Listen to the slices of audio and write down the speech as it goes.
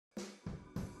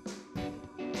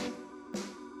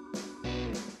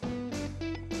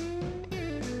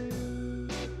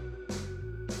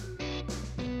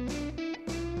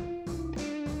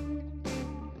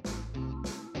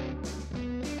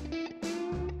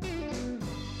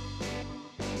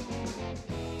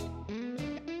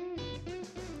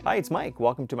Hi, it's Mike.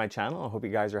 Welcome to my channel. I hope you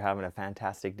guys are having a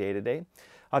fantastic day today.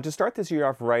 To start this year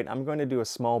off right, I'm going to do a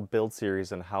small build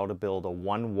series on how to build a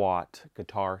 1-watt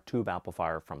guitar tube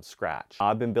amplifier from scratch.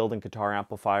 I've been building guitar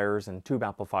amplifiers and tube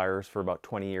amplifiers for about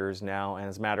 20 years now, and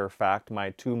as a matter of fact,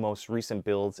 my two most recent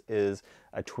builds is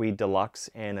a Tweed Deluxe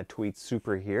and a Tweed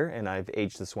Super here, and I've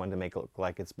aged this one to make it look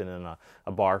like it's been in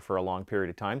a bar for a long period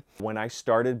of time. When I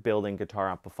started building guitar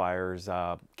amplifiers,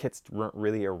 kits weren't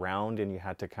really around and you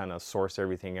had to kind of source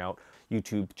everything out.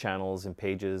 YouTube channels and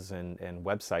pages and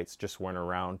websites just weren't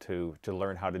around to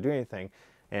learn how to do anything.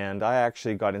 And I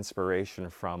actually got inspiration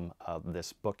from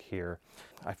this book here.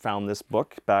 I found this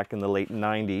book back in the late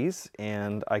 90s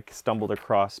and I stumbled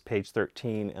across page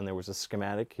 13 and there was a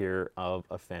schematic here of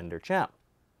a Fender Champ.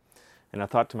 And I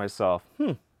thought to myself,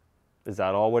 is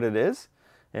that all what it is?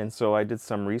 And so I did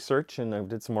some research and I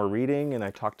did some more reading and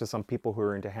I talked to some people who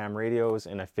are into ham radios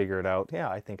and I figured out, yeah,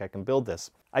 I think I can build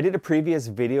this. I did a previous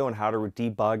video on how to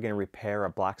debug and repair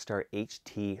a Blackstar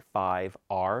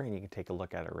HT5R, and you can take a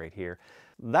look at it right here.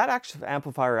 That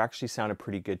amplifier actually sounded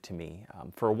pretty good to me.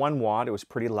 For 1 watt, it was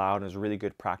pretty loud and it was a really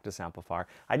good practice amplifier.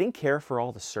 I didn't care for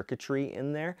all the circuitry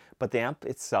in there, but the amp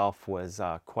itself was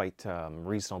quite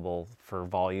reasonable for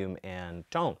volume and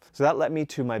tone. So that led me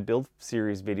to my build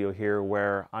series video here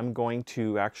where I'm going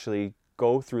to actually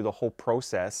go through the whole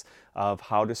process of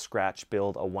how to scratch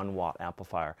build a 1-watt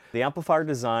amplifier. The amplifier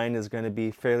design is going to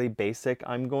be fairly basic.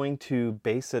 I'm going to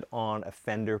base it on a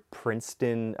Fender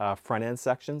Princeton front end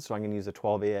section. So I'm going to use a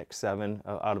 12AX7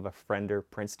 out of a Fender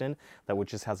Princeton that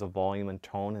just has a volume and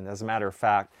tone. And as a matter of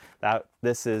fact,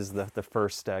 this is the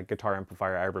first guitar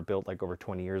amplifier I ever built like over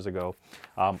 20 years ago.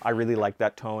 I really like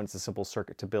that tone. It's a simple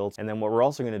circuit to build. And then what we're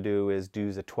also going to do is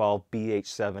use a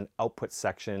 12BH7 output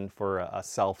section for a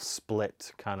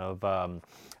self-split kind of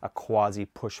a quasi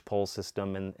push-pull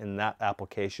system, and that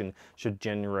application should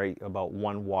generate about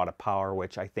 1 watt of power,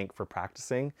 which I think for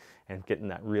practicing and getting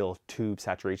that real tube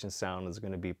saturation sound is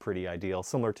going to be pretty ideal,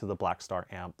 similar to the Blackstar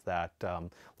amp that a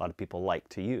lot of people like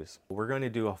to use. We're going to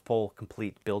do a full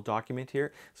complete build document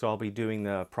here, so I'll be doing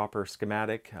the proper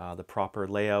schematic, the proper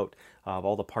layout of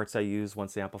all the parts I use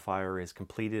once the amplifier is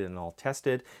completed and all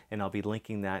tested, and I'll be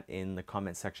linking that in the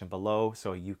comment section below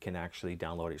so you can actually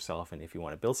download it yourself, and if you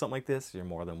want to build something like this, you're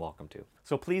more than welcome to.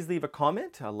 So please leave a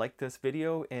comment, like this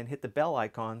video, and hit the bell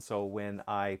icon so when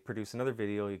I produce another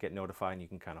video you get notified and you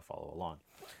can kind of follow along.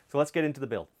 So let's get into the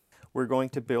build. We're going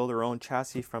to build our own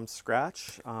chassis from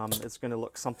scratch. It's going to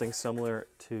look something similar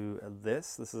to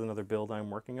this. This is another build I'm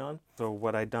working on. So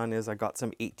what I done is I got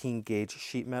some 18 gauge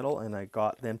sheet metal and I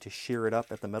got them to shear it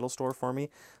up at the metal store for me.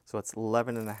 So it's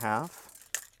 11.5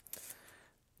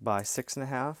 by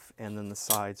 6.5, and then the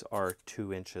sides are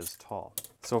 2 inches tall.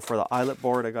 So for the eyelet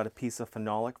board, I got a piece of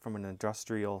phenolic from an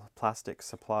industrial plastic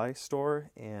supply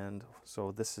store, and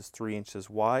so this is 3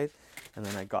 inches wide, and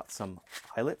then I got some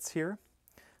eyelets here.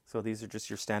 So these are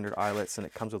just your standard eyelets, and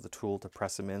it comes with a tool to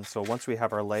press them in. So once we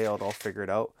have our layout all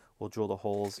figured out, we'll drill the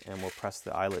holes and we'll press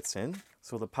the eyelets in.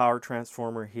 So the power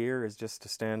transformer here is just a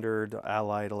standard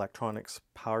Allied Electronics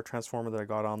power transformer that I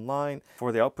got online.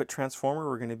 For the output transformer,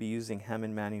 we're going to be using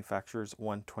Hammond Manufacturer's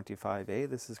 125A.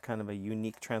 This is kind of a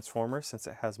unique transformer since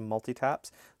it has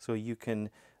multi-taps, so you can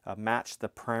match the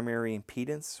primary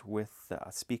impedance with the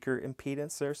speaker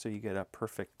impedance there, so you get a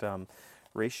perfect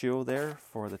ratio there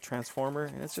for the transformer,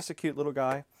 and it's just a cute little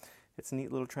guy. It's a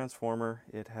neat little transformer.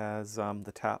 It has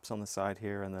the taps on the side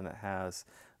here, and then it has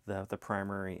the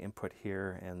primary input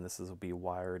here, and this will be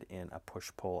wired in a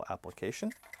push-pull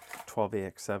application.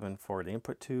 12AX7 for the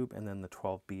input tube, and then the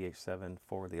 12BH7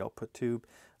 for the output tube.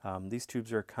 These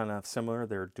tubes are kind of similar.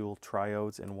 They're dual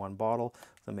triodes in one bottle.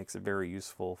 That makes it very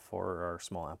useful for our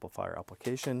small amplifier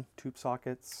application. Tube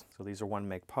sockets. So these are 1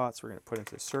 meg pots we're going to put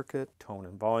into the circuit. Tone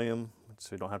and volume. So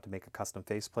we don't have to make a custom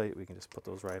faceplate. We can just put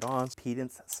those right on.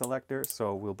 Impedance selector.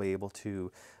 So we'll be able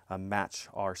to match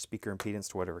our speaker impedance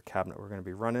to whatever cabinet we're going to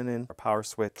be running in. Our power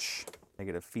switch.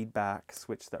 Negative feedback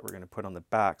switch that we're going to put on the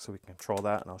back so we can control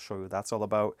that, and I'll show you what that's all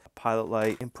about. A pilot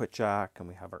light, input jack, and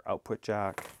we have our output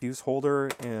jack, fuse holder,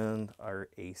 and our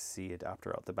AC adapter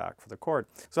out the back for the cord.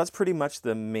 So that's pretty much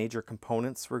the major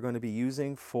components we're going to be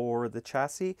using for the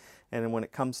chassis, and then when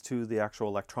it comes to the actual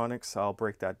electronics, I'll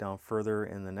break that down further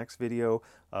in the next video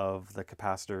of the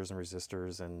capacitors and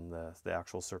resistors and the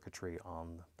actual circuitry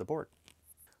on the board.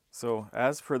 So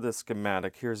as for the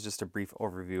schematic, here's just a brief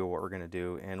overview of what we're going to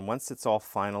do, and once it's all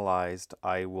finalized,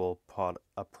 I will put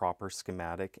a proper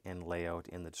schematic and layout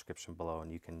in the description below,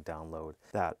 and you can download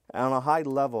that. On a high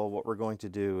level, what we're going to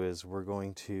do is we're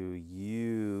going to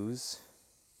use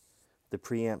the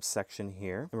preamp section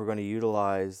here, and we're going to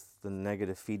utilize the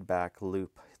negative feedback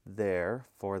loop there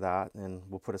for that, and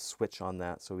we'll put a switch on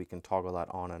that so we can toggle that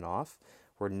on and off.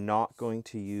 We're not going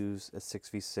to use a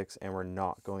 6v6, and we're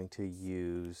not going to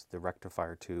use the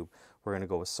rectifier tube. We're going to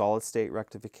go with solid state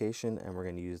rectification, and we're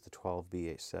going to use the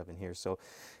 12BH7 here. So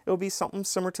it'll be something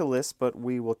similar to this, but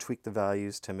we will tweak the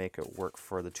values to make it work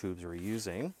for the tubes we're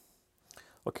using.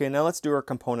 Okay, now let's do our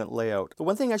component layout. The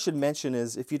one thing I should mention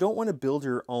is if you don't want to build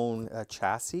your own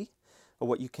chassis,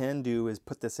 what you can do is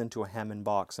put this into a Hammond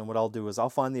box, and what I'll do is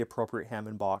I'll find the appropriate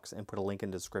Hammond box and put a link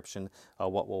in the description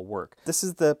what will work. This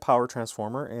is the power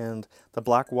transformer, and the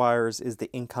black wires is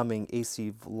the incoming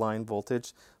AC line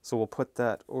voltage. So we'll put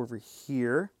that over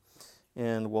here,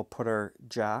 and we'll put our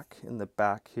jack in the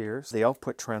back here. So the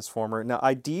output transformer. Now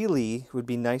ideally it would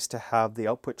be nice to have the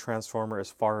output transformer as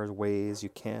far away as you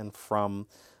can from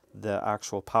the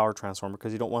actual power transformer,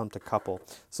 because you don't want them to couple.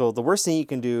 So the worst thing you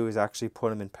can do is actually put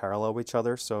them in parallel with each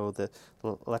other, so the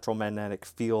electromagnetic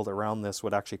field around this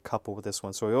would actually couple with this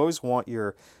one. So you always want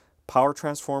your power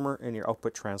transformer and your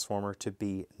output transformer to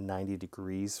be 90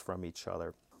 degrees from each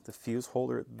other. The fuse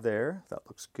holder there, that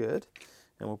looks good.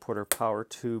 And we'll put our power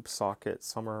tube socket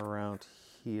somewhere around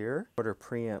here. Put our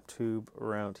preamp tube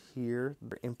around here.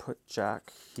 The input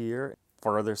jack here,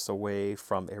 farthest away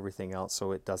from everything else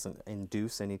so it doesn't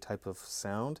induce any type of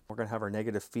sound. We're going to have our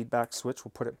negative feedback switch.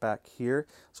 We'll put it back here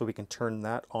so we can turn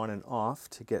that on and off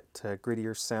to get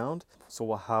grittier sound. So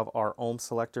we'll have our ohm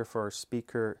selector for our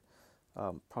speaker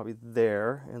probably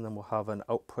there, and then we'll have an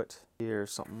output here,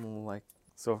 something like that.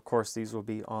 So of course these will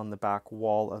be on the back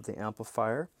wall of the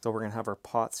amplifier. So we're going to have our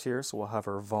pots here, so we'll have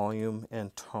our volume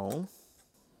and tone.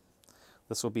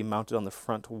 This will be mounted on the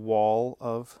front wall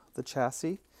of the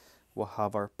chassis. We'll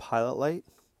have our pilot light,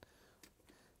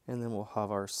 and then we'll have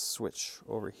our switch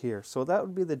over here. So that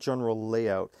would be the general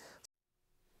layout.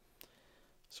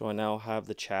 So I now have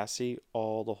the chassis,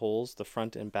 all the holes, the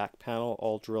front and back panel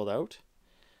all drilled out,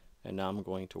 and now I'm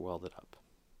going to weld it up.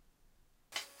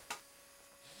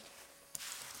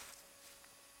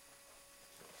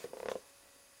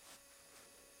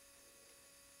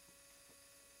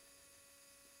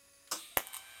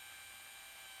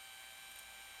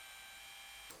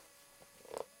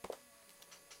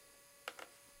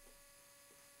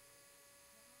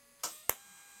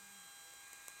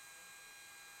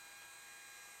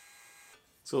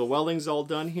 So the welding's all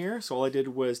done here. So all I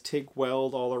did was TIG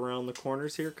weld all around the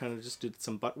corners here, kind of just did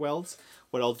some butt welds.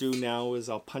 What I'll do now is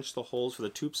I'll punch the holes for the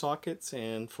tube sockets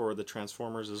and for the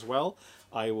transformers as well.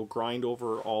 I will grind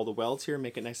over all the welds here,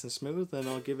 make it nice and smooth, then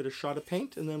I'll give it a shot of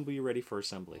paint, and then we'll be ready for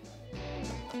assembly.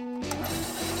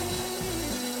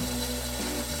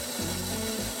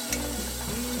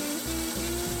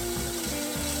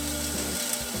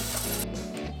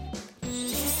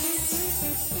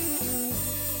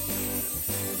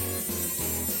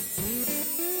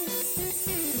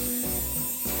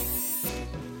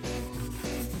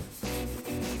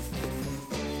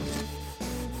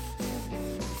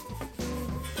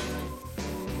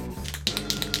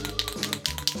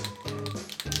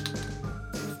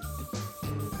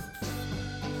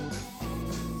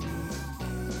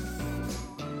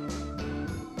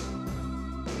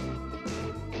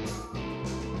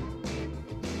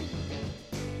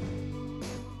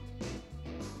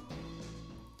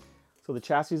 So the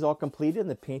chassis is all completed and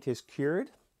the paint is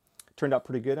cured. Turned out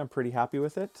pretty good. I'm pretty happy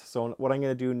with it. So what I'm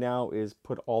going to do now is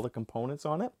put all the components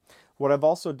on it. What I've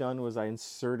also done was I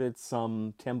inserted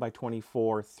some 10 by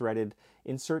 24 threaded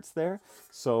inserts there,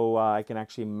 so I can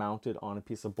actually mount it on a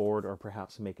piece of board or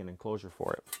perhaps make an enclosure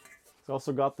for it. I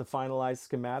also got the finalized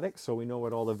schematic, so we know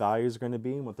what all the values are going to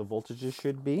be and what the voltages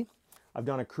should be. I've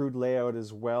done a crude layout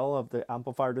as well of the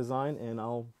amplifier design,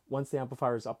 and once the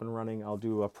amplifier is up and running, I'll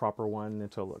do a proper one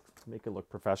to make it look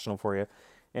professional for you.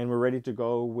 And we're ready to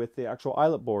go with the actual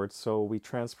eyelet board. So we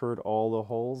transferred all the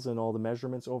holes and all the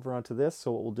measurements over onto this.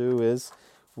 So what we'll do is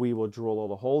we will drill all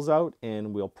the holes out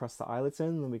and we'll press the eyelets in,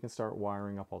 and then we can start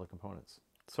wiring up all the components.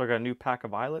 So I got a new pack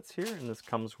of eyelets here, and this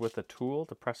comes with a tool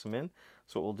to press them in.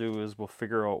 So what we'll do is we'll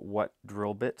figure out what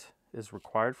drill bit is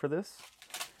required for this,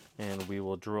 and we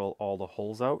will drill all the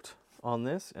holes out on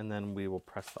this, and then we will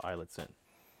press the eyelets in.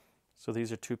 So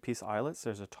these are two-piece eyelets.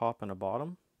 There's a top and a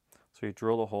bottom. So you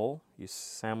drill the hole, you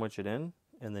sandwich it in,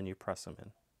 and then you press them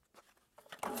in.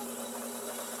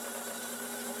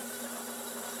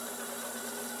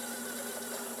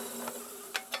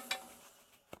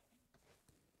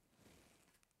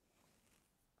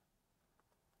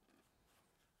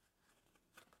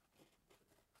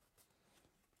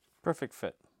 Perfect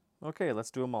fit. Okay,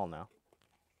 let's do them all now.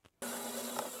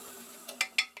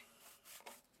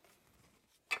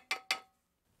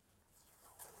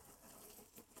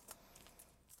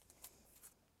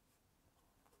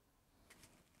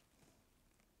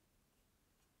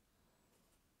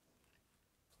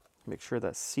 Make sure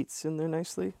that seats in there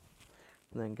nicely.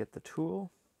 And then get the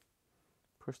tool.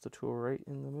 Push the tool right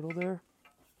in the middle there.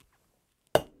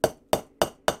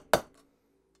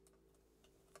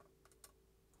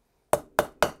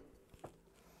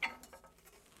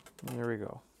 And there we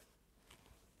go.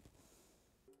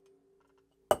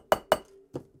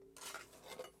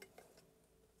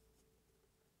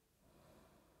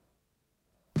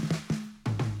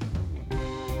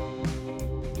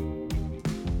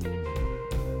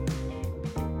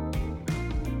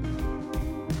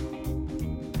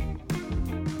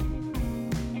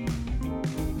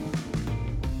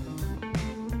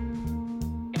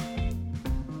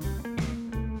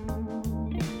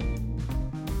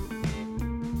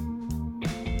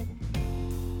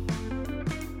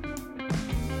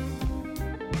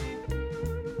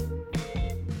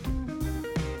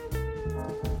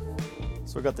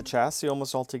 So we got the chassis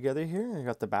almost all together here. I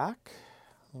got the back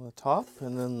on the top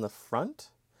and then the front.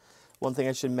 One thing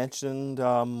I should mention,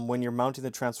 when you're mounting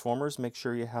the transformers, make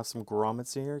sure you have some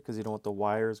grommets in here because you don't want the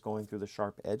wires going through the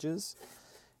sharp edges.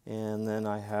 And then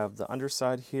I have the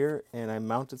underside here, and I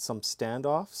mounted some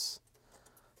standoffs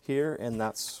here, and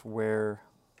that's where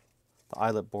the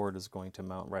eyelet board is going to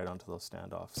mount right onto those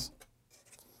standoffs.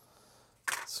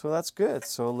 So that's good.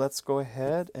 So let's go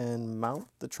ahead and mount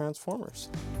the transformers.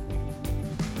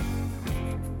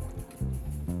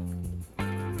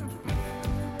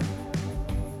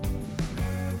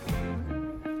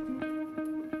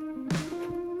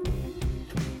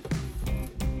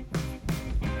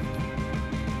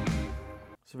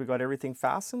 So we got everything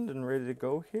fastened and ready to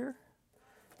go here.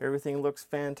 Everything looks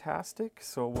fantastic.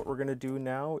 So what we're going to do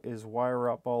now is wire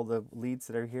up all the leads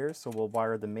that are here. So we'll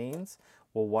wire the mains,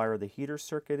 we'll wire the heater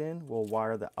circuit in, we'll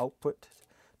wire the output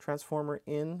transformer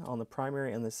in on the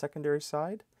primary and the secondary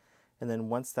side. And then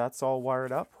once that's all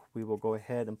wired up, we will go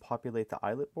ahead and populate the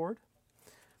eyelet board.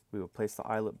 We will place the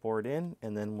eyelet board in,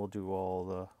 and then we'll do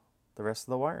all the rest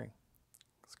of the wiring.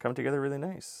 It's come together really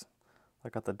nice. I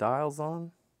got the dials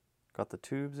on. Got the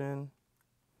tubes in.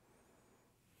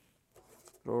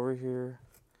 Put it over here.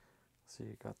 See,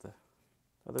 you got the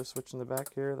other switch in the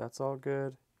back here. That's all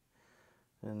good.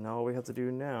 And now all we have to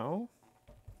do now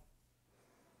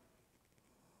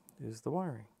is the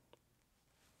wiring.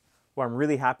 Well, I'm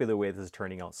really happy the way this is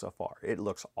turning out so far. It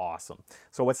looks awesome.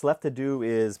 So what's left to do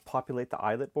is populate the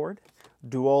eyelet board,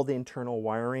 do all the internal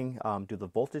wiring, do the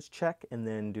voltage check, and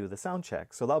then do the sound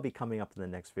check. So that'll be coming up in the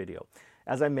next video.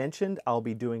 As I mentioned, I'll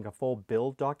be doing a full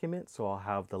build document. So I'll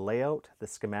have the layout, the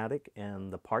schematic,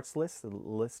 and the parts list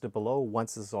listed below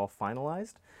once this is all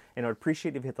finalized. And I'd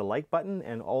appreciate if you hit the like button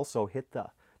and also hit the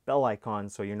bell icon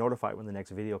so you're notified when the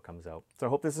next video comes out. So I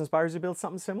hope this inspires you to build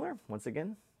something similar. Once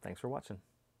again, thanks for watching.